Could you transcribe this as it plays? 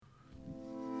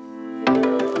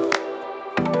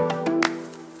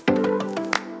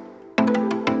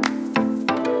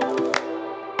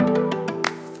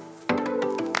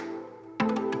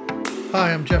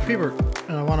Hi, I'm Jeff Hebert,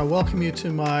 and I want to welcome you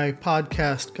to my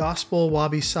podcast, Gospel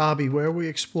Wabi Sabi, where we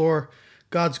explore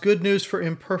God's good news for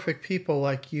imperfect people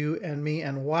like you and me.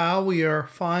 And wow, we are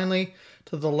finally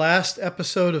to the last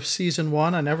episode of Season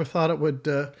 1. I never thought it would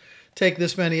take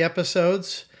this many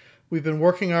episodes. We've been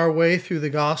working our way through the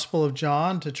Gospel of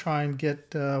John to try and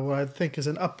get what I think is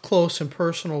an up-close and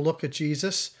personal look at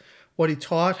Jesus, what he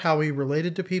taught, how he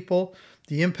related to people,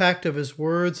 the impact of his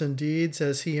words and deeds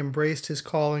as he embraced his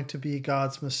calling to be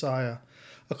God's Messiah.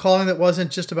 A calling that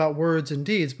wasn't just about words and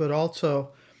deeds, but also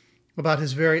about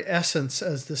his very essence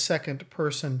as the second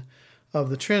person of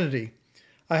the Trinity.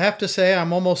 I have to say,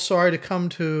 I'm almost sorry to come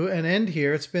to an end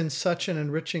here. It's been such an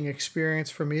enriching experience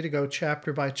for me to go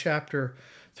chapter by chapter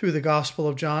through the Gospel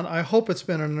of John. I hope it's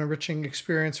been an enriching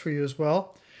experience for you as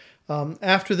well.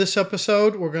 After this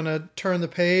episode, we're going to turn the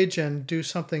page and do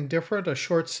something different, a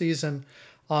short season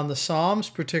on the Psalms,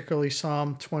 particularly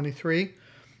Psalm 23,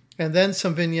 and then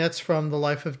some vignettes from the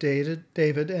life of David.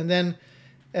 And then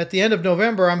at the end of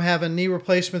November, I'm having knee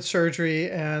replacement surgery,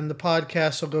 and the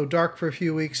podcast will go dark for a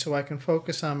few weeks so I can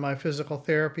focus on my physical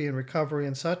therapy and recovery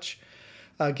and such.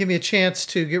 Give me a chance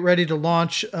to get ready to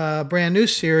launch a brand new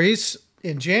series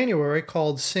in January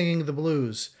called Singing the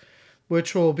Blues,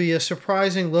 which will be a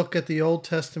surprising look at the Old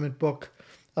Testament book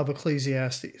of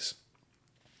Ecclesiastes.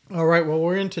 All right, well,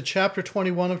 we're into chapter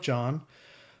 21 of John.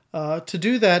 To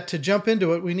do that, to jump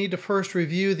into it, we need to first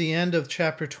review the end of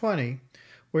chapter 20,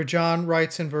 where John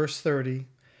writes in verse 30,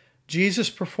 Jesus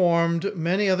performed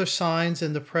many other signs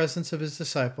in the presence of his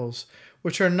disciples,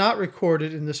 which are not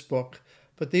recorded in this book,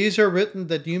 but these are written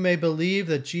that you may believe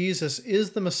that Jesus is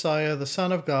the Messiah, the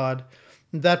Son of God,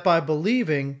 and that by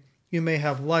believing you may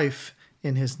have life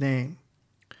in his name.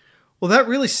 Well, that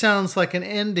really sounds like an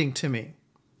ending to me.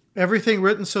 Everything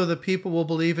written so that people will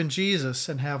believe in Jesus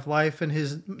and have life in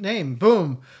his name.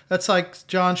 Boom. That's like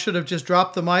John should have just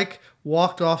dropped the mic,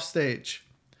 walked off stage.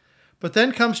 But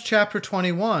then comes chapter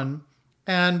 21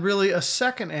 and really a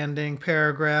second ending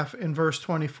paragraph in verse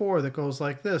 24 that goes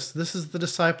like this. This is the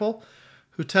disciple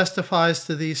who testifies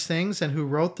to these things and who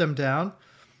wrote them down.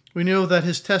 We know that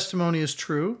his testimony is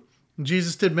true.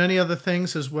 Jesus did many other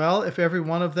things as well. If every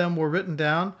one of them were written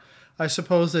down, I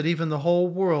suppose that even the whole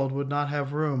world would not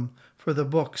have room for the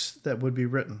books that would be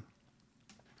written.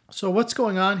 So what's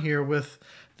going on here with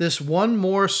this one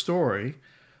more story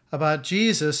about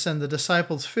Jesus and the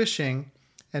disciples fishing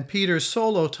and Peter's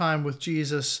solo time with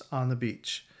Jesus on the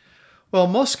beach? Well,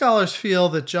 most scholars feel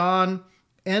that John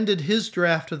ended his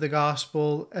draft of the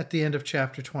gospel at the end of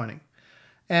chapter 20.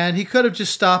 And he could have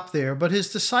just stopped there, but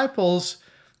his disciples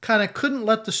kind of couldn't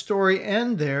let the story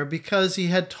end there because he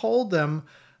had told them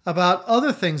about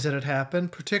other things that had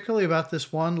happened, particularly about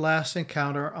this one last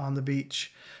encounter on the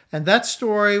beach. And that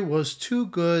story was too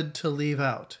good to leave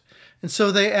out. And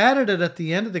so they added it at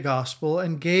the end of the gospel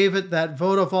and gave it that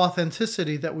vote of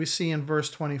authenticity that we see in verse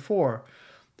 24,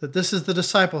 that this is the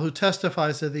disciple who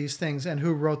testifies to these things and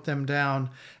who wrote them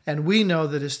down, and we know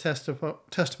that his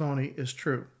testimony is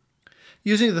true.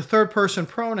 Using the third-person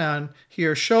pronoun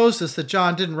here shows us that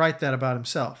John didn't write that about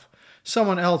himself.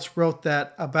 Someone else wrote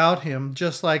that about him,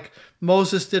 just like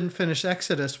Moses didn't finish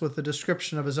Exodus with the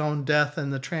description of his own death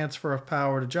and the transfer of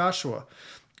power to Joshua.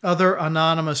 Other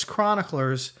anonymous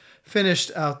chroniclers finished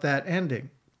out that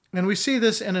ending. And we see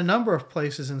this in a number of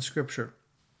places in Scripture.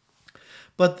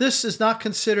 But this is not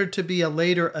considered to be a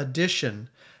later addition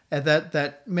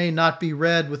that may not be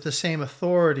read with the same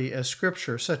authority as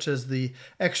Scripture, such as the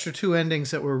extra two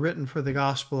endings that were written for the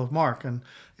Gospel of Mark. And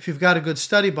if you've got a good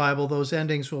study Bible, those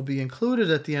endings will be included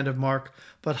at the end of Mark,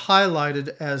 but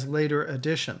highlighted as later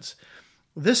additions.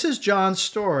 This is John's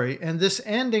story, and this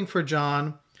ending for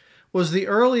John was the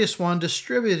earliest one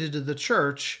distributed to the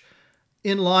church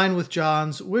in line with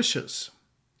John's wishes.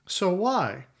 So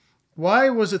why? Why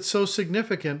was it so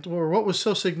significant, or what was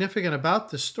so significant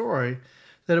about this story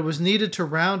that it was needed to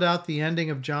round out the ending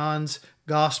of John's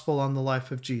gospel on the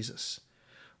life of Jesus?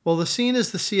 Well, the scene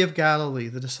is the Sea of Galilee.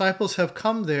 The disciples have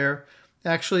come there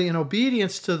actually in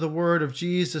obedience to the word of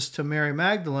Jesus to Mary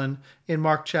Magdalene in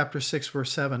Mark chapter 6,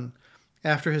 verse 7.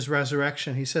 After his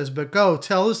resurrection, he says, "But go,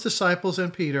 tell his disciples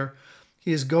and Peter,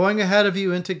 he is going ahead of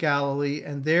you into Galilee,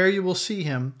 and there you will see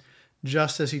him,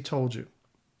 just as he told you."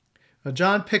 Now,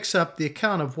 John picks up the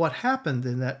account of what happened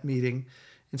in that meeting,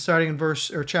 and starting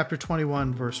in chapter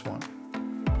 21, verse 1.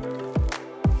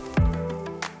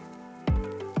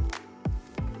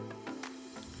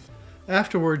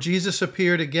 Afterward, Jesus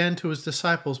appeared again to his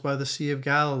disciples by the Sea of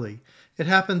Galilee. It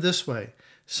happened this way.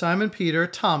 Simon Peter,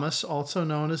 Thomas, also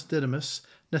known as Didymus,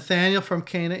 Nathanael from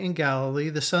Cana in Galilee,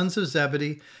 the sons of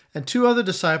Zebedee, and two other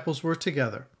disciples were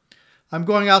together. "I'm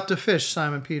going out to fish,"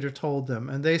 Simon Peter told them,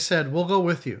 and they said, "We'll go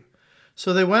with you."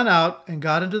 So they went out and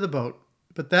got into the boat,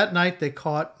 but that night they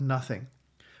caught nothing.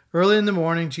 Early in the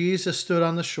morning, Jesus stood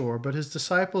on the shore, but his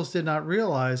disciples did not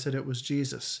realize that it was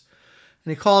Jesus.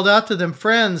 And he called out to them,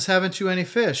 "Friends, haven't you any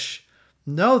fish?"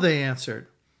 "No," they answered.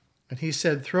 And he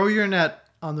said, "Throw your net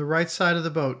on the right side of the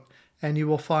boat, and you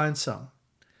will find some."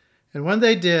 And when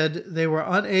they did, they were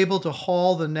unable to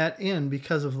haul the net in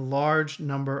because of the large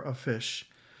number of fish.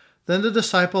 Then the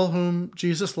disciple whom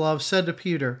Jesus loved said to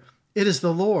Peter, "It is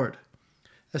the Lord."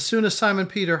 As soon as Simon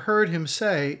Peter heard him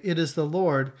say, "It is the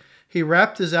Lord," he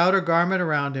wrapped his outer garment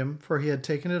around him, for he had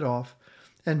taken it off,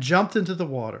 and jumped into the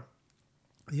water.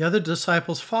 The other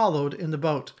disciples followed in the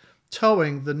boat,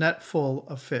 towing the net full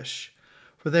of fish,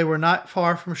 for they were not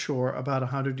far from shore, about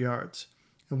 100 yards.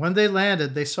 And when they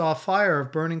landed, they saw a fire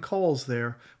of burning coals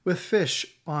there, with fish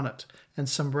on it, and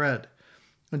some bread.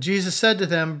 And Jesus said to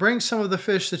them, "Bring some of the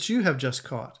fish that you have just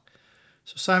caught."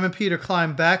 So Simon Peter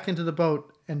climbed back into the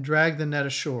boat and dragged the net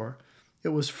ashore. It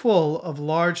was full of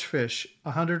large fish,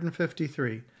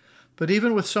 153. But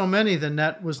even with so many, the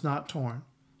net was not torn.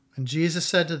 And Jesus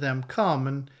said to them, "Come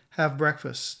and have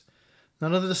breakfast."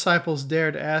 None of the disciples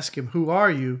dared ask him, "Who are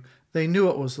you?" They knew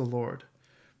it was the Lord.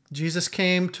 Jesus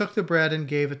came, took the bread, and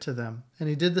gave it to them, and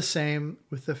he did the same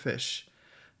with the fish.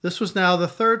 This was now the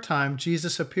third time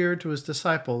Jesus appeared to his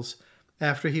disciples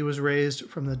after he was raised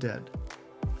from the dead.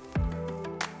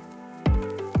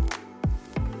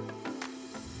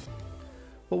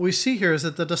 What we see here is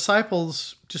that the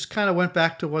disciples just kind of went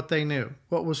back to what they knew,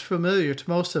 what was familiar to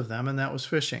most of them, and that was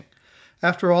fishing.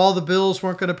 After all, the bills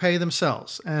weren't going to pay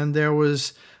themselves, and there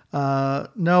was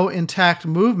no intact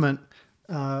movement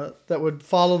that would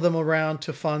follow them around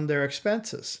to fund their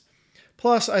expenses.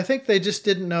 Plus, I think they just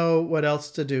didn't know what else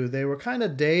to do. They were kind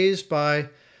of dazed by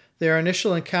their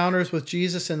initial encounters with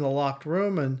Jesus in the locked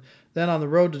room and then on the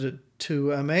road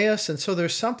to Emmaus, and so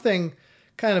there's something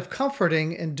kind of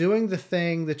comforting in doing the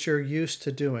thing that you're used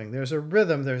to doing. There's a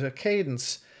rhythm, there's a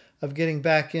cadence of getting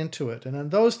back into it. And in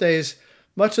those days,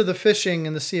 much of the fishing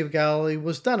in the Sea of Galilee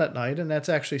was done at night, and that's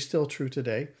actually still true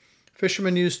today.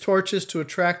 Fishermen used torches to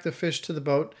attract the fish to the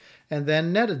boat and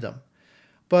then netted them.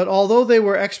 But although they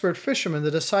were expert fishermen, the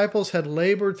disciples had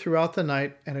labored throughout the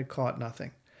night and had caught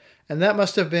nothing. And that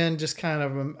must have been just kind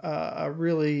of a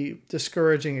really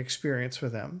discouraging experience for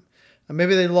them.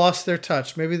 Maybe they lost their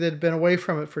touch. Maybe they'd been away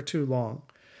from it for too long.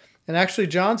 And actually,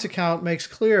 John's account makes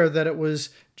clear that it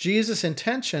was Jesus'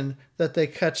 intention that they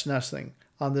catch nothing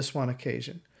on this one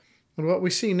occasion. And what we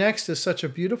see next is such a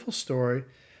beautiful story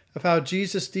of how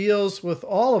Jesus deals with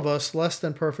all of us less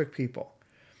than perfect people.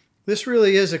 This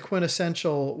really is a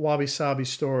quintessential wabi-sabi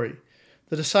story.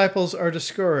 The disciples are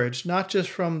discouraged, not just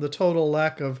from the total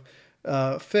lack of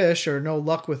fish or no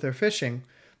luck with their fishing,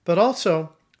 but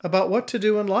also about what to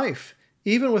do in life,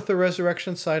 even with the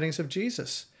resurrection sightings of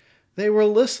Jesus. They were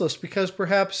listless because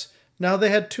perhaps now they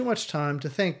had too much time to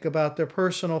think about their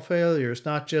personal failures,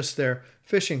 not just their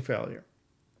fishing failure.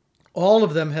 All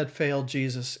of them had failed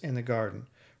Jesus in the garden.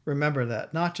 Remember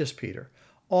that, not just Peter.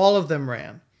 All of them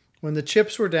ran. When the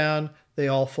chips were down, they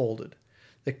all folded.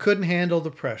 They couldn't handle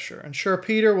the pressure. And sure,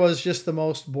 Peter was just the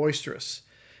most boisterous.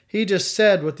 He just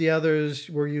said what the others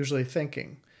were usually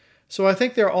thinking. So I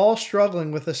think they're all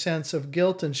struggling with a sense of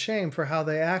guilt and shame for how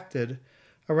they acted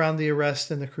around the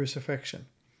arrest and the crucifixion.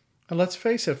 And let's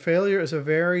face it, failure is a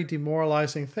very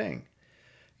demoralizing thing.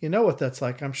 You know what that's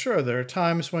like, I'm sure. There are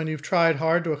times when you've tried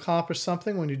hard to accomplish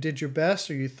something, when you did your best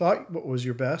or you thought what was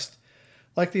your best.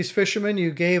 Like these fishermen,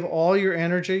 you gave all your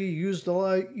energy, you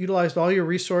utilized all your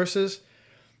resources,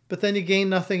 but then you gained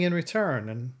nothing in return,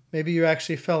 and maybe you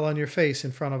actually fell on your face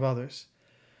in front of others.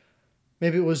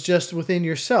 Maybe it was just within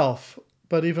yourself,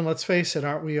 but even, let's face it,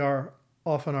 aren't we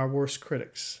often our worst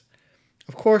critics?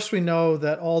 Of course, we know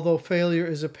that although failure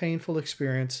is a painful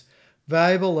experience,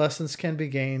 valuable lessons can be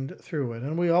gained through it.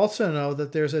 And we also know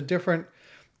that there's a different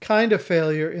kind of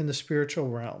failure in the spiritual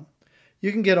realm.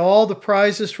 You can get all the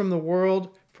prizes from the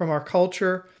world, from our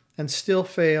culture, and still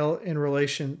fail in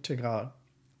relation to God.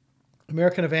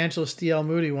 American evangelist D.L.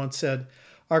 Moody once said,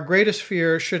 "Our greatest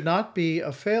fear should not be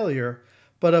of failure,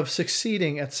 but of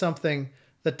succeeding at something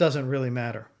that doesn't really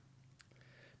matter."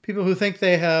 People who think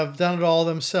they have done it all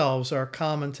themselves are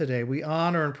common today. We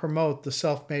honor and promote the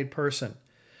self-made person.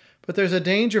 But there's a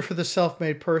danger for the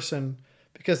self-made person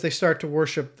because they start to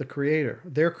worship the Creator,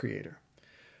 their Creator.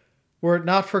 Were it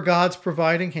not for God's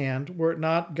providing hand, were it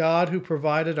not God who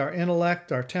provided our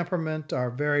intellect, our temperament, our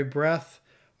very breath,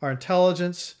 our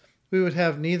intelligence, we would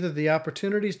have neither the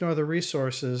opportunities nor the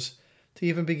resources to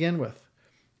even begin with.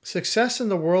 Success in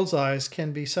the world's eyes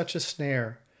can be such a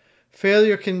snare.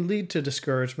 Failure can lead to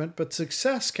discouragement, but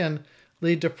success can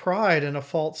lead to pride and a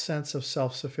false sense of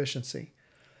self-sufficiency.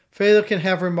 Failure can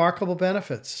have remarkable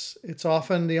benefits. It's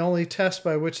often the only test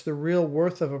by which the real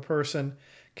worth of a person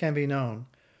can be known.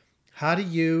 How do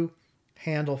you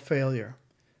handle failure?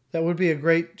 That would be a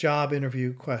great job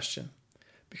interview question.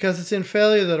 Because it's in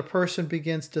failure that a person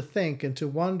begins to think and to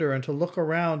wonder and to look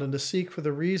around and to seek for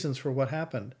the reasons for what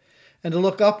happened, and to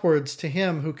look upwards to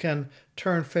Him who can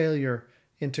turn failure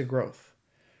into growth.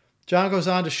 John goes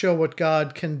on to show what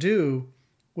God can do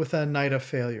with a night of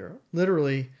failure,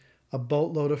 literally a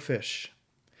boatload of fish.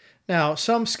 Now,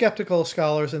 some skeptical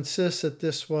scholars insist that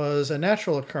this was a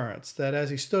natural occurrence, that as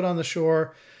He stood on the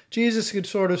shore, Jesus could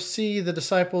sort of see the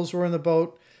disciples were in the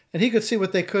boat, and He could see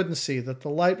what they couldn't see, that the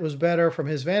light was better from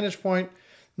His vantage point,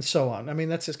 and so on. I mean,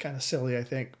 that's just kind of silly, I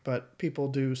think, but people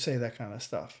do say that kind of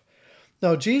stuff.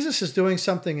 No, Jesus is doing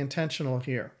something intentional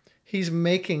here. He's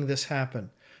making this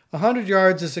happen. 100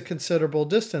 yards is a considerable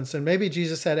distance, and maybe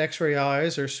Jesus had X-ray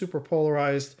eyes or super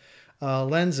polarized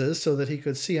lenses so that He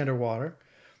could see underwater.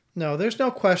 No, there's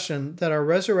no question that our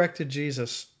resurrected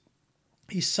Jesus,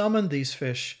 He summoned these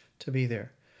fish to be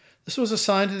there. This was a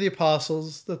sign to the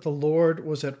apostles that the Lord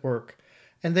was at work,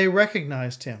 and they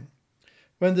recognized Him.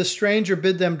 When the stranger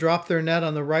bid them drop their net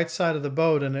on the right side of the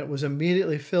boat and it was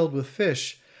immediately filled with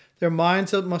fish, their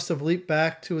minds must have leaped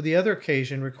back to the other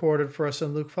occasion recorded for us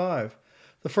in Luke 5,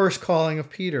 the first calling of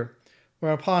Peter,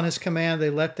 where upon his command they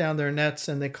let down their nets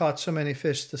and they caught so many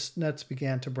fish the nets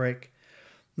began to break.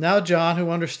 Now John, who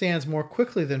understands more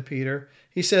quickly than Peter,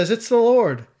 he says, "It's the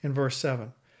Lord," in verse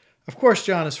 7. Of course,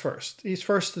 John is first. He's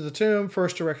first to the tomb,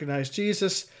 first to recognize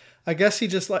Jesus. I guess he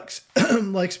just likes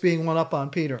being one up on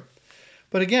Peter.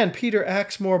 But again, Peter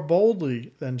acts more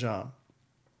boldly than John.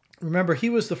 Remember, he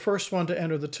was the first one to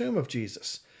enter the tomb of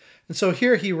Jesus. And so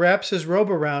here he wraps his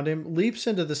robe around him, leaps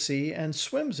into the sea, and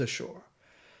swims ashore.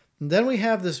 And then we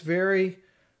have this very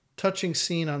touching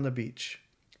scene on the beach.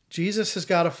 Jesus has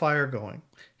got a fire going.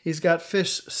 He's got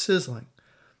fish sizzling.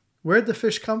 Where'd the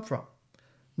fish come from?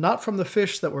 Not from the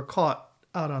fish that were caught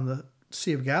out on the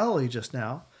Sea of Galilee just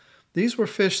now. These were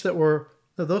fish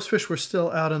those fish were still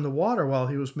out in the water while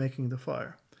He was making the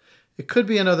fire. It could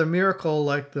be another miracle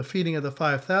like the feeding of the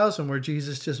 5,000 where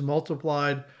Jesus just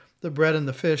multiplied the bread and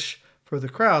the fish for the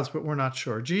crowds, but we're not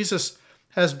sure. Jesus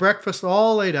has breakfast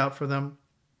all laid out for them.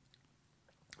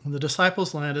 When the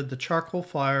disciples landed, the charcoal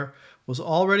fire was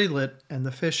already lit and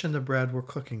the fish and the bread were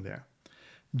cooking there.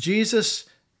 Jesus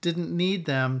didn't need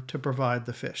them to provide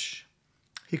the fish.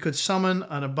 He could summon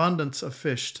an abundance of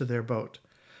fish to their boat.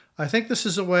 I think this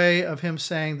is a way of Him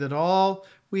saying that all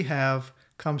we have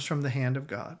comes from the hand of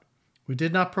God. We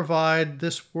did not provide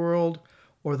this world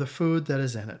or the food that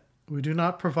is in it. We do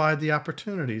not provide the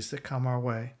opportunities that come our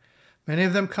way. Many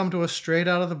of them come to us straight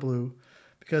out of the blue,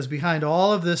 because behind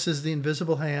all of this is the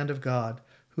invisible hand of God,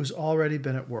 who's already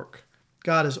been at work.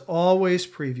 God is always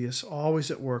previous,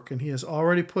 always at work, and He has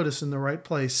already put us in the right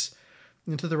place,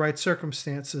 into the right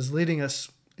circumstances, leading us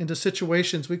into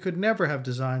situations we could never have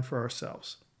designed for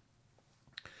ourselves.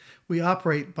 We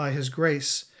operate by His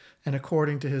grace and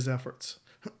according to His efforts.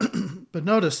 But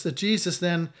notice that Jesus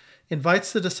then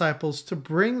invites the disciples to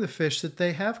bring the fish that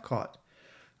they have caught.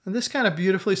 And this kind of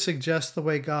beautifully suggests the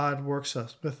way God works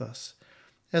with us.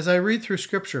 As I read through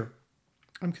Scripture,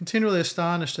 I'm continually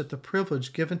astonished at the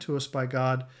privilege given to us by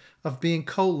God of being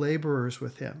co-laborers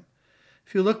with Him.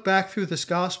 If you look back through this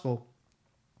gospel,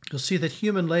 you'll see that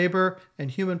human labor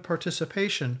and human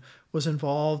participation was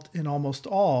involved in almost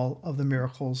all of the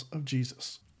miracles of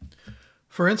Jesus.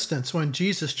 For instance, when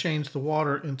Jesus changed the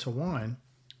water into wine,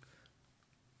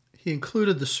 He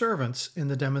included the servants in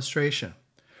the demonstration.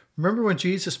 Remember when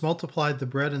Jesus multiplied the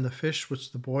bread and the fish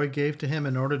which the boy gave to Him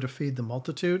in order to feed the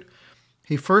multitude?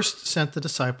 He first sent the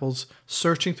disciples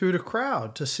searching through the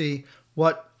crowd to see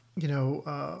what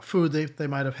food they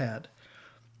might have had.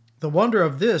 The wonder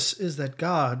of this is that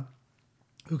God,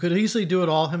 who could easily do it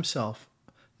all Himself,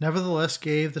 nevertheless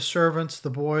gave the servants, the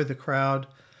boy, the crowd,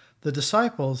 the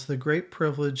disciples the great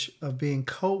privilege of being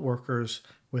co-workers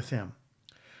with Him.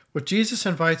 What Jesus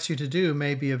invites you to do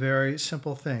may be a very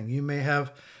simple thing. You may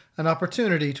have an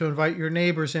opportunity to invite your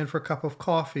neighbors in for a cup of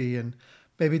coffee and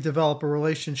maybe develop a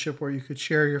relationship where you could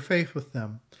share your faith with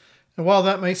them. And while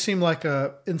that may seem like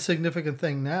an insignificant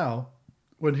thing now,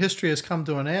 when history has come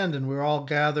to an end and we're all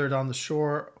gathered on the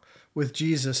shore with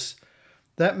Jesus,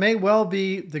 that may well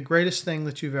be the greatest thing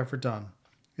that you've ever done,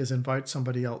 is invite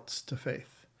somebody else to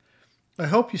faith. I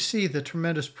hope you see the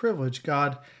tremendous privilege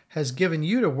God has given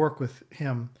you to work with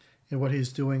Him in what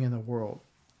He's doing in the world.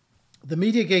 The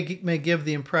media may give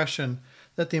the impression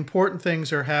that the important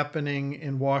things are happening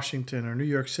in Washington or New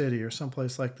York City or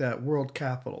someplace like that, world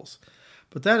capitals.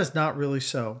 But that is not really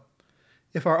so.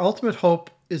 If our ultimate hope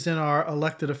is in our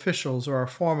elected officials or our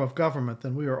form of government,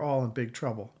 then we are all in big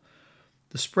trouble.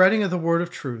 The spreading of the word of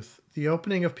truth, the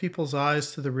opening of people's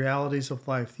eyes to the realities of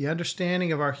life, the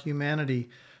understanding of our humanity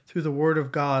through the word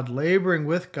of God, laboring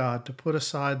with God to put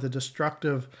aside the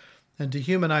destructive and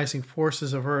dehumanizing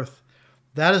forces of earth,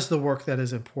 that is the work that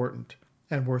is important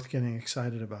and worth getting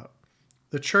excited about.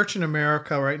 The church in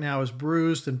America right now is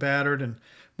bruised and battered, and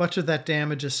much of that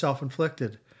damage is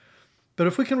self-inflicted. But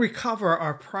if we can recover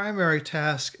our primary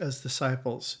task as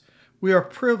disciples, we are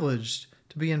privileged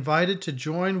to be invited to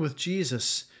join with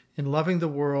Jesus in loving the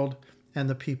world and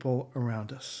the people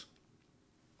around us.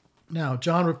 Now,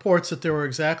 John reports that there were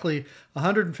exactly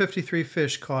 153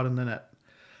 fish caught in the net.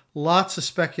 Lots of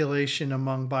speculation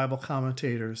among Bible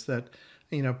commentators that,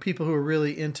 people who are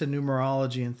really into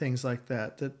numerology and things like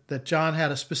that John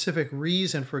had a specific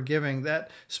reason for giving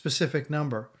that specific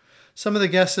number. Some of the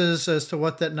guesses as to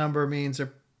what that number means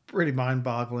are pretty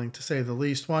mind-boggling, to say the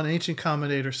least. One ancient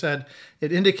commentator said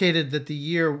it indicated that the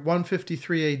year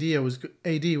 153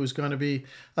 AD was going to be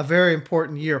a very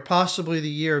important year, possibly the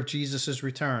year of Jesus'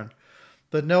 return.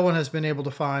 But no one has been able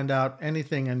to find out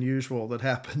anything unusual that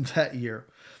happened that year.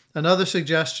 Another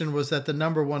suggestion was that the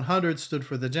number 100 stood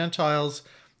for the Gentiles,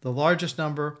 the largest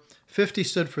number. 50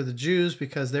 stood for the Jews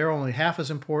because they're only half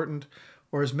as important,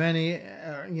 or as many,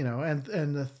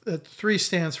 and the 3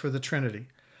 stands for the Trinity.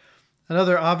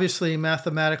 Another obviously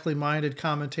mathematically minded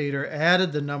commentator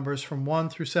added the numbers from 1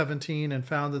 through 17 and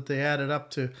found that they added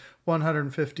up to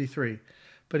 153.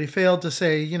 But he failed to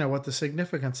say, what the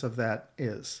significance of that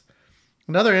is.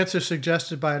 Another answer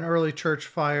suggested by an early church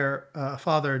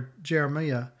father,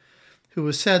 Jeremiah, who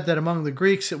was said that among the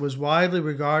Greeks it was widely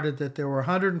regarded that there were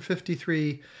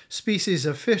 153 species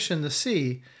of fish in the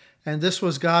sea, and this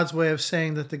was God's way of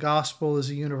saying that the gospel is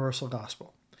a universal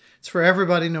gospel. It's for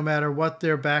everybody, no matter what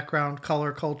their background,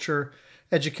 color, culture,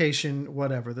 education,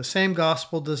 whatever. The same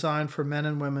gospel designed for men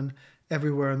and women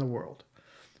everywhere in the world.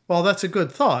 While that's a good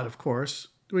thought, of course,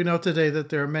 we know today that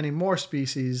there are many more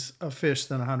species of fish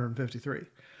than 153.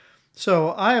 So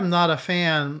I am not a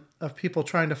fan of people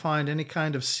trying to find any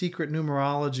kind of secret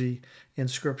numerology in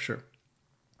Scripture.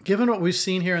 Given what we've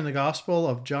seen here in the Gospel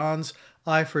of John's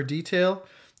eye for detail,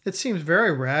 it seems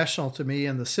very rational to me,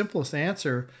 and the simplest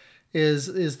answer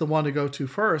is the one to go to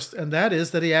first, and that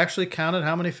is that he actually counted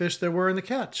how many fish there were in the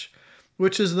catch,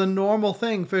 which is the normal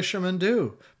thing fishermen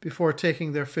do before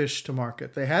taking their fish to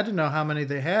market. They had to know how many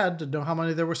they had to know how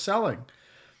many they were selling.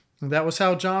 And that was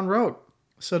how John wrote.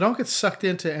 So don't get sucked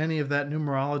into any of that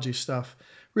numerology stuff,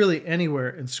 really anywhere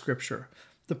in Scripture.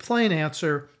 The plain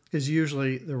answer is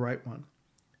usually the right one.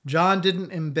 John didn't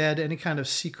embed any kind of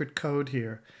secret code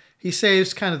here. He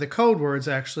saves kind of the code words,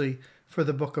 actually, for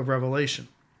the book of Revelation.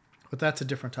 But that's a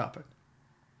different topic.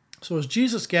 So as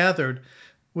Jesus gathered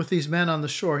with these men on the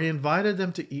shore, he invited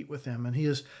them to eat with him, and he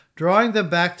is drawing them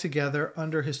back together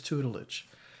under his tutelage.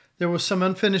 There was some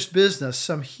unfinished business,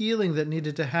 some healing that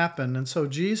needed to happen, and so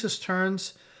Jesus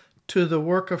turns to the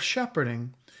work of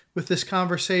shepherding with this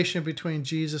conversation between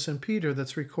Jesus and Peter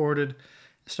that's recorded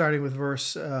starting with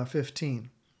verse 15.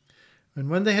 And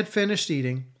when they had finished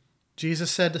eating,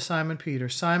 Jesus said to Simon Peter,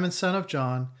 "Simon, son of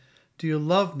John, do you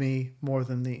love me more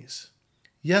than these?"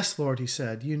 "Yes, Lord," he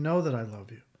said, "you know that I love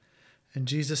you." And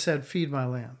Jesus said, "Feed my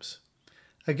lambs."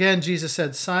 Again, Jesus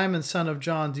said, "Simon, son of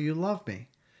John, do you love me?"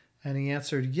 And he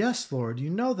answered, "Yes, Lord,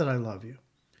 you know that I love you."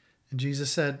 And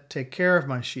Jesus said, "Take care of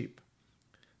my sheep."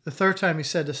 The third time he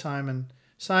said to Simon,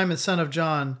 "Simon, son of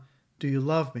John, do you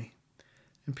love me?"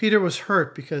 And Peter was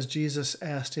hurt because Jesus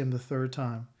asked him the third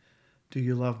time, "Do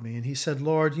you love me?" And he said,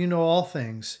 "Lord, you know all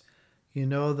things. You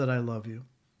know that I love you."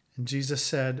 And Jesus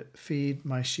said, "Feed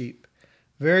my sheep.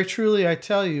 Very truly I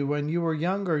tell you, when you were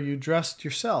younger, you dressed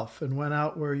yourself and went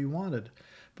out where you wanted.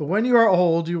 But when you are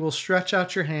old, you will stretch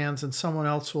out your hands, and someone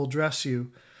else will dress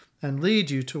you and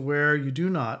lead you to where you do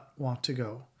not want to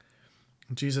go."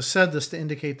 And Jesus said this to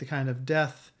indicate the kind of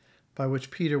death by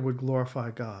which Peter would glorify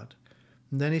God.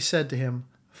 And then he said to him,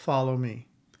 "Follow me."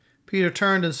 Peter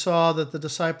turned and saw that the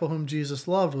disciple whom Jesus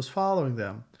loved was following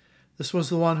them. This was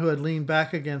the one who had leaned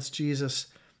back against Jesus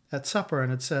at supper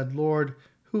and had said, "Lord,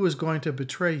 who is going to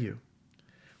betray you?"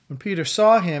 When Peter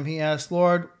saw him, he asked,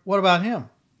 "Lord, what about him?"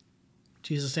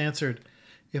 Jesus answered,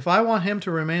 "If I want him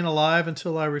to remain alive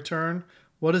until I return,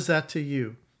 what is that to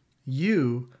you?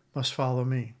 You must follow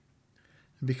me."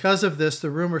 And because of this,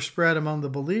 the rumor spread among the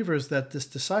believers that this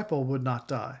disciple would not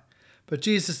die. But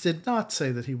Jesus did not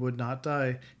say that he would not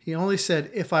die. He only said,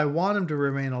 "If I want him to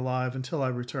remain alive until I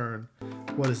return,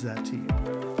 what is that to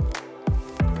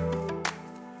you?"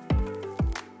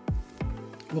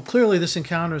 Well, clearly this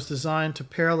encounter is designed to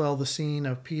parallel the scene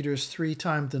of Peter's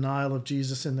three-time denial of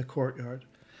Jesus in the courtyard.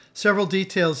 Several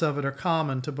details of it are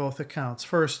common to both accounts.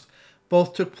 First,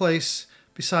 both took place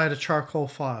beside a charcoal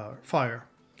fire.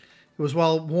 It was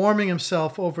while warming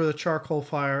himself over the charcoal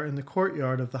fire in the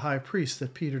courtyard of the high priest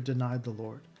that Peter denied the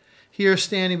Lord. Here,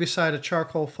 standing beside a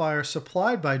charcoal fire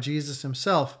supplied by Jesus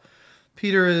himself,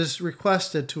 Peter is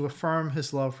requested to affirm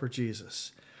his love for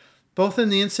Jesus. Both in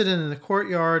the incident in the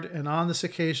courtyard and on this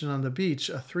occasion on the beach,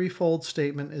 a threefold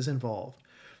statement is involved.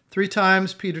 3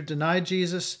 times Peter denied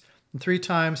Jesus, and 3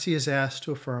 times he is asked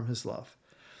to affirm his love.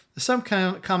 As some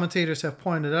commentators have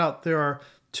pointed out, there are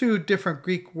 2 different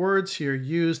Greek words here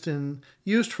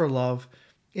used for love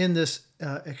in this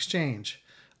exchange.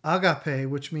 Agape,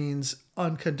 which means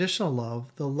unconditional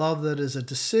love, the love that is a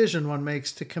decision one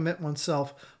makes to commit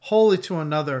oneself wholly to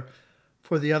another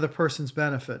for the other person's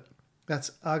benefit.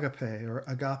 That's agape or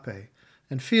agape.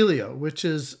 And phileo, which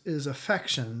is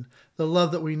affection, the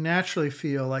love that we naturally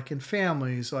feel like in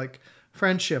families, like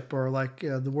friendship, or like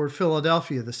the word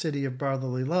Philadelphia, the city of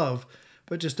brotherly love,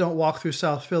 but just don't walk through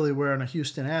South Philly wearing a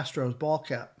Houston Astros ball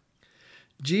cap.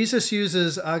 Jesus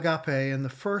uses agape in the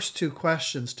first 2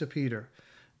 questions to Peter.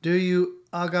 Do you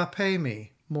agape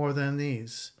me more than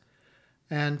these?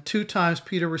 And 2 times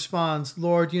Peter responds,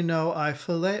 Lord, you know I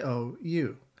phileo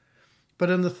you. But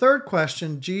in the 3rd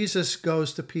question, Jesus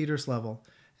goes to Peter's level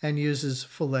and uses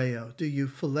phileo. Do you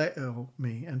phileo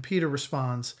me? And Peter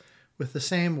responds with the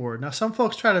same word. Now, some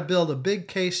folks try to build a big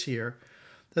case here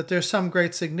that there's some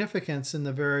great significance in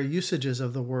the very usages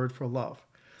of the word for love.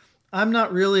 I'm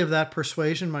not really of that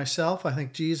persuasion myself. I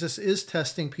think Jesus is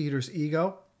testing Peter's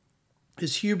ego,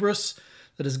 his hubris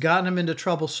that has gotten him into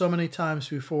trouble so many times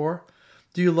before.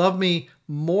 Do you love me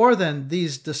more than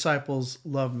these disciples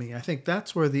love me? I think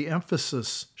that's where the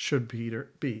emphasis should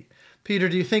be. Peter,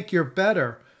 do you think you're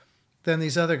better than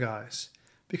these other guys?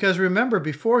 Because remember,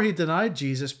 before he denied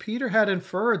Jesus, Peter had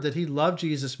inferred that he loved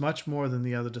Jesus much more than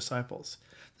the other disciples,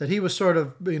 that he was sort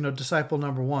of, disciple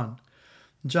number 1.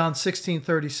 In John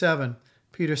 16:37,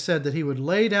 Peter said that he would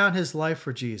lay down his life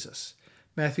for Jesus.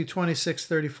 Matthew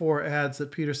 26:34 adds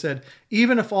that Peter said,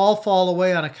 even if all fall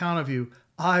away on account of you,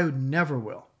 I never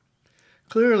will.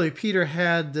 Clearly, Peter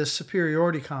had this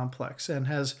superiority complex and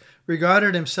has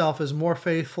regarded himself as more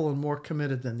faithful and more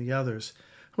committed than the others,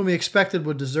 whom he expected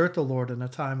would desert the Lord in a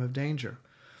time of danger.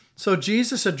 So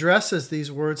Jesus addresses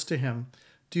these words to him,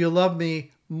 do you love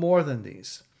me more than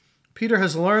these? Peter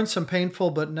has learned some painful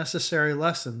but necessary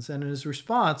lessons, and in his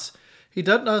response, he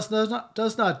does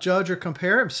not judge or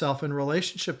compare himself in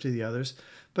relationship to the others,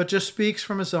 but just speaks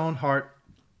from his own heart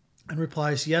and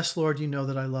replies, yes, Lord, you know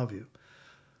that I love you.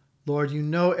 Lord, you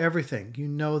know everything. You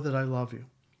know that I love you.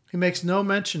 He makes no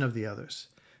mention of the others.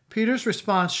 Peter's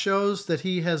response shows that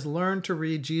he has learned to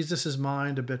read Jesus'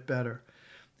 mind a bit better.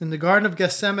 In the Garden of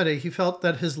Gethsemane, he felt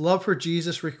that his love for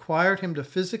Jesus required him to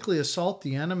physically assault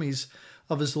the enemies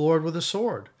of his Lord with a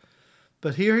sword.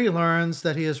 But here he learns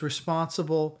that he is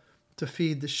responsible to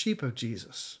feed the sheep of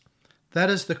Jesus. That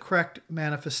is the correct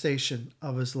manifestation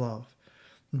of his love.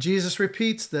 Jesus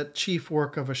repeats that chief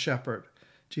work of a shepherd.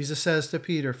 Jesus says to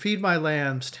Peter, feed my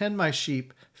lambs, tend my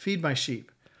sheep, feed my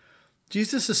sheep.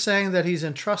 Jesus is saying that he's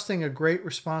entrusting a great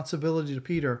responsibility to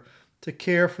Peter to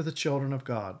care for the children of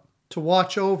God, to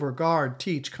watch over, guard,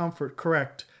 teach, comfort,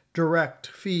 correct, direct,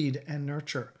 feed, and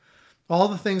nurture. All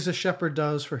the things a shepherd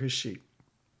does for his sheep.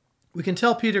 We can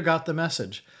tell Peter got the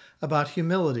message about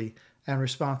humility and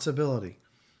responsibility.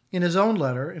 In his own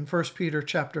letter, in 1 Peter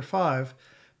chapter 5,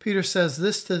 Peter says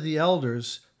this to the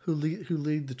elders who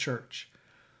lead the church.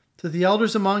 To the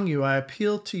elders among you, I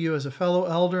appeal to you as a fellow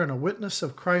elder and a witness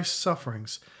of Christ's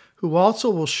sufferings, who also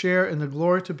will share in the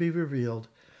glory to be revealed.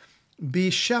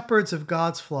 Be shepherds of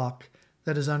God's flock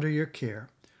that is under your care.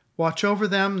 Watch over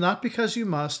them, not because you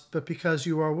must, but because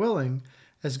you are willing,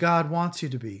 as God wants you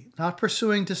to be, not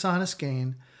pursuing dishonest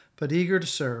gain, but eager to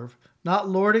serve, not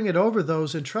lording it over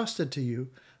those entrusted to you,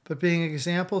 but being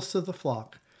examples to the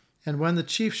flock. And when the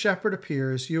chief shepherd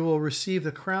appears, you will receive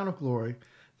the crown of glory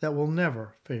that will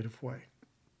never fade away.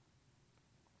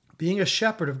 Being a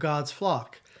shepherd of God's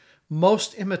flock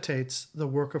most imitates the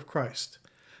work of Christ.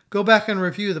 Go back and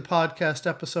review the podcast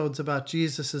episodes about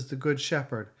Jesus as the Good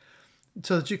Shepherd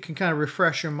so that you can kind of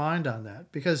refresh your mind on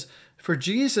that. Because for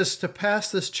Jesus to pass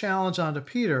this challenge on to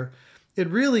Peter, it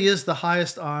really is the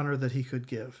highest honor that he could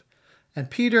give. And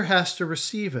Peter has to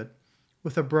receive it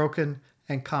with a broken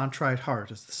and contrite heart,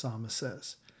 as the psalmist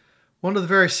says. One of the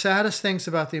very saddest things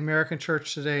about the American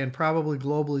church today, and probably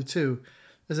globally too,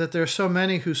 is that there are so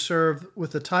many who serve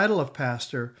with the title of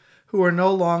pastor who are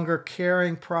no longer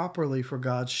caring properly for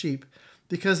God's sheep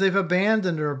because they've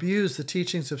abandoned or abused the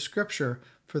teachings of Scripture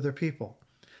for their people.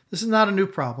 This is not a new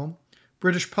problem.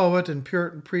 British poet and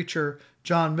Puritan preacher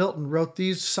John Milton wrote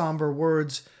these somber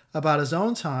words about his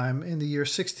own time in the year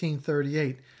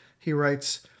 1638. He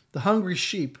writes, "The hungry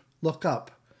sheep look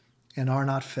up and are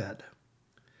not fed."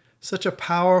 Such a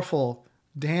powerful,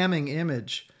 damning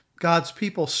image. God's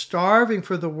people starving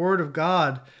for the Word of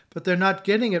God, but they're not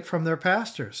getting it from their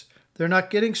pastors. They're not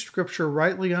getting Scripture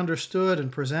rightly understood and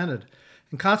presented.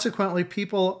 And consequently,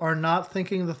 people are not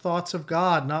thinking the thoughts of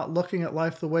God, not looking at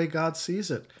life the way God sees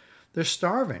it. They're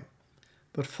starving,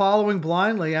 but following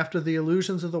blindly after the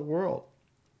illusions of the world.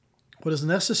 What is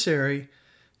necessary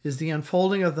is the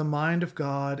unfolding of the mind of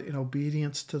God in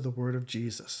obedience to the Word of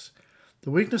Jesus.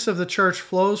 The weakness of the church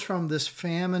flows from this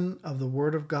famine of the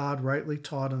Word of God rightly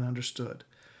taught and understood.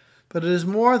 But it is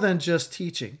more than just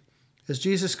teaching, as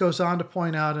Jesus goes on to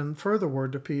point out in further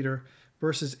word to Peter,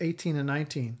 verses 18 and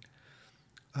 19.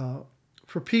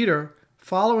 For Peter,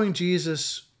 following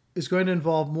Jesus is going to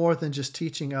involve more than just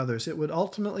teaching others. It would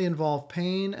ultimately involve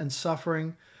pain and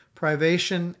suffering,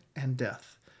 privation and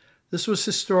death. This was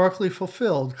historically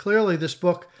fulfilled. Clearly, this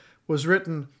book was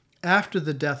written after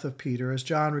the death of Peter, as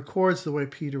John records the way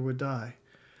Peter would die.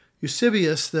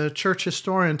 Eusebius, the church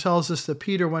historian, tells us that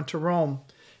Peter went to Rome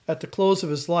at the close of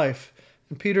his life,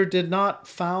 and Peter did not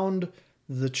found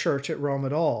the church at Rome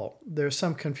at all. There's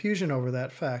some confusion over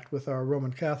that fact with our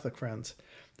Roman Catholic friends.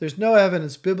 There's no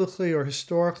evidence biblically or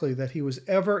historically that he was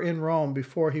ever in Rome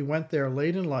before he went there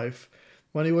late in life,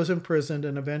 when he was imprisoned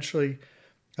and eventually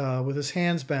with his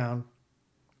hands bound,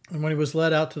 and when he was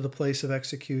led out to the place of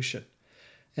execution.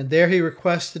 And there he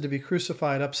requested to be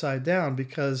crucified upside down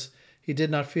because he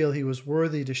did not feel he was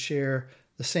worthy to share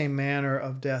the same manner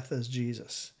of death as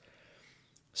Jesus.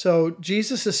 So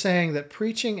Jesus is saying that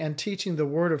preaching and teaching the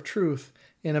word of truth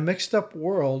in a mixed up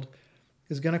world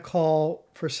is going to call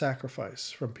for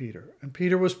sacrifice from Peter. And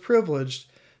Peter was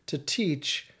privileged to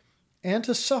teach and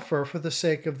to suffer for the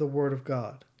sake of the word of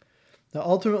God. Now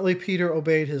ultimately Peter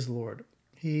obeyed his Lord.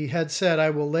 He had said, "I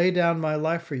will lay down my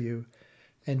life for you."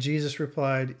 And Jesus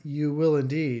replied, "You will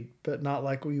indeed, but not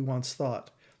like you once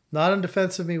thought. Not in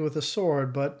defense of me with a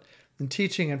sword, but in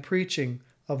teaching and preaching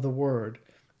of the word.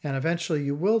 And eventually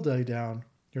you will lay down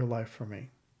your life for me."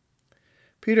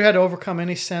 Peter had to overcome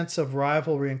any sense of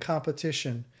rivalry and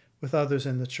competition with others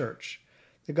in the church.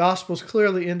 The Gospels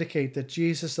clearly indicate that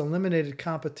Jesus eliminated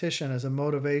competition as a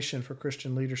motivation for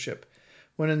Christian leadership.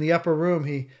 When in the upper room,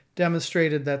 he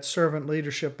demonstrated that servant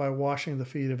leadership by washing the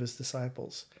feet of his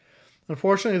disciples.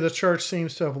 Unfortunately, the church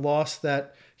seems to have lost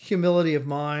that humility of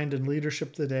mind and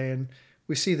leadership today, and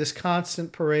we see this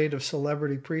constant parade of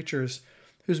celebrity preachers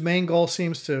whose main goal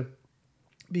seems to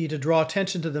be to draw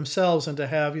attention to themselves and to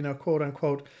have, quote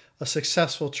unquote, a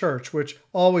successful church, which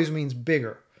always means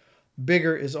bigger.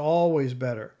 Bigger is always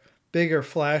better. Bigger,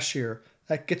 flashier.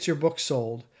 That gets your book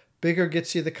sold. Bigger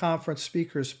gets you the conference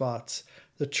speaker spots.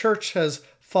 The church has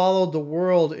followed the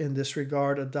world in this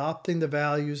regard, adopting the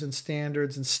values and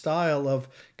standards and style of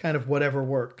kind of whatever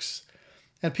works.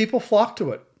 And people flock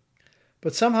to it.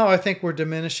 But somehow I think we're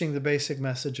diminishing the basic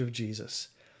message of Jesus.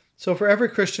 So for every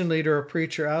Christian leader or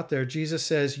preacher out there, Jesus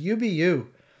says, "You be you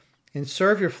and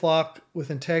serve your flock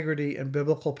with integrity and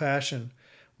biblical passion."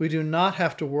 We do not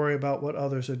have to worry about what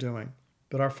others are doing,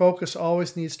 but our focus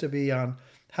always needs to be on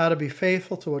how to be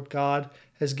faithful to what God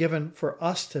has given for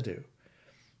us to do.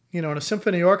 In a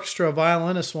symphony orchestra, a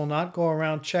violinist will not go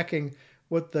around checking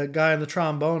what the guy on the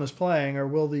trombone is playing, or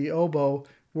will the oboe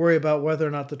worry about whether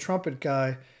or not the trumpet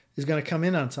guy is going to come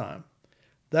in on time.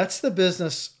 That's the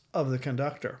business of the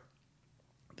conductor.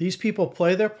 These people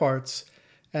play their parts,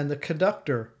 and the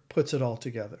conductor puts it all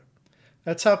together.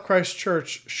 That's how Christ's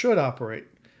church should operate.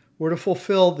 We're to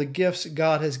fulfill the gifts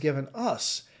God has given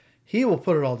us. He will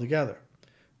put it all together.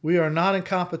 We are not in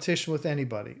competition with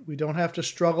anybody. We don't have to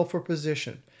struggle for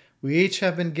position. We each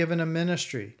have been given a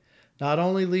ministry, not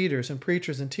only leaders and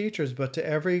preachers and teachers, but to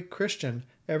every Christian,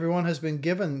 everyone has been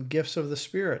given gifts of the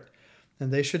Spirit,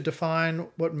 and they should define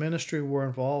what ministry we're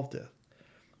involved in.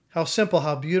 How simple,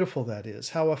 how beautiful that is,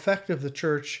 how effective the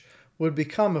church would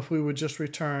become if we would just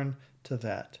return to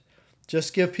that.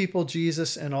 Just give people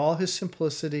Jesus in all his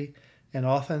simplicity and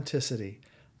authenticity,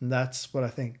 and that's what I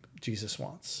think Jesus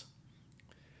wants.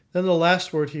 Then the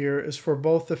last word here is for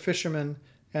both the fisherman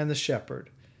and the shepherd,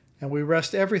 and we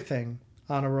rest everything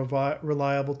on a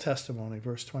reliable testimony,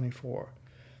 verse 24.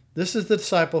 This is the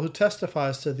disciple who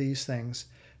testifies to these things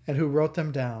and who wrote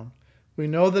them down. We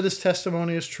know that his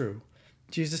testimony is true.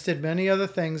 Jesus did many other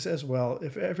things as well.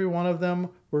 If every one of them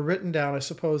were written down, I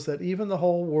suppose that even the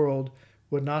whole world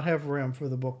would not have room for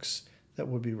the books that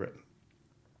would be written.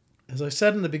 As I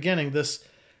said in the beginning, these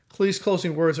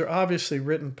closing words are obviously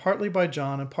written partly by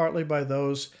John and partly by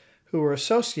those who were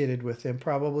associated with him,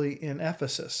 probably in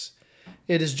Ephesus.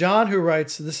 It is John who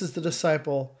writes, "This is the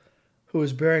disciple who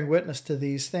is bearing witness to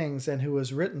these things and who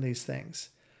has written these things."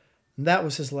 And that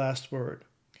was his last word,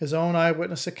 his own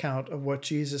eyewitness account of what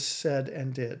Jesus said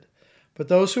and did. But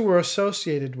those who were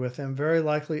associated with him, very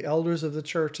likely elders of the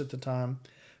church at the time,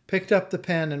 picked up the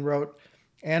pen and wrote,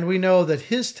 "And we know that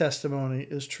his testimony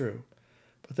is true.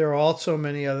 But there are also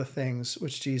many other things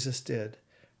which Jesus did,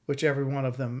 which every one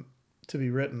of them to be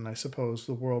written, I suppose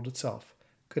the world itself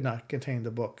could not contain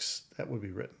the books that would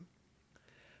be written."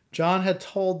 John had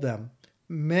told them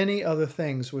many other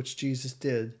things which Jesus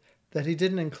did that he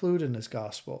didn't include in his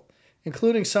gospel,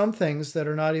 including some things that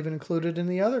are not even included in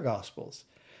the other gospels.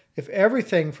 If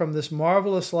everything from this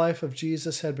marvelous life of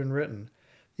Jesus had been written,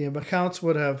 the accounts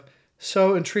would have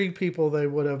so intrigued people they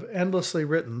would have endlessly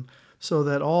written, so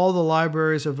that all the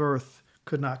libraries of earth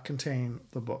could not contain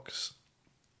the books.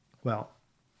 Well,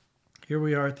 here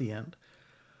we are at the end.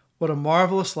 What a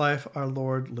marvelous life our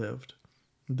Lord lived.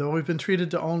 And though we've been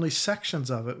treated to only sections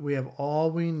of it, we have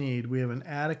all we need. We have an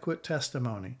adequate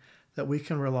testimony that we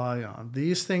can rely on.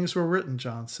 These things were written,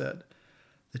 John said,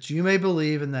 that you may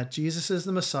believe in that Jesus is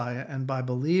the Messiah, and by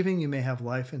believing you may have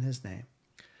life in his name.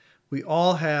 We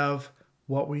all have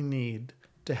what we need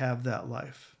to have that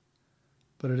life.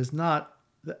 But it is not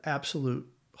the absolute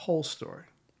whole story.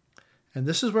 And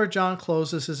this is where John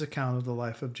closes his account of the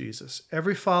life of Jesus.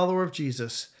 Every follower of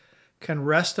Jesus can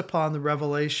rest upon the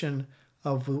revelation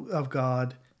of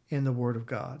God in the Word of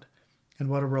God. And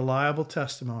what a reliable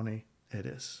testimony it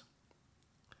is.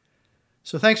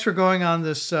 So thanks for going on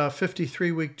this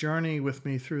 53-week journey with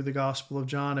me through the Gospel of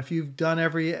John. If you've done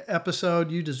every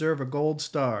episode, you deserve a gold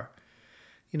star.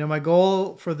 You know, my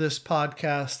goal for this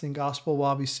podcast in Gospel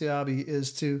Wabi Sabi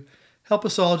is to help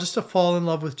us all just to fall in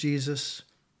love with Jesus,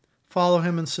 follow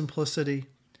him in simplicity,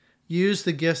 use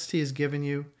the gifts he has given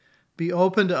you, be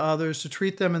open to others, to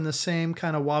treat them in the same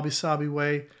kind of wabi-sabi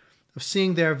way of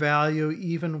seeing their value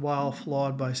even while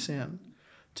flawed by sin,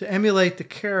 to emulate the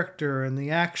character and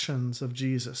the actions of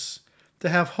Jesus, to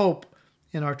have hope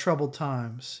in our troubled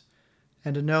times,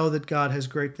 and to know that God has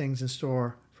great things in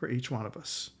store for each one of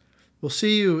us. We'll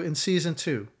see you in Season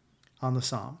 2 on the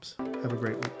Psalms. Have a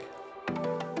great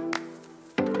week.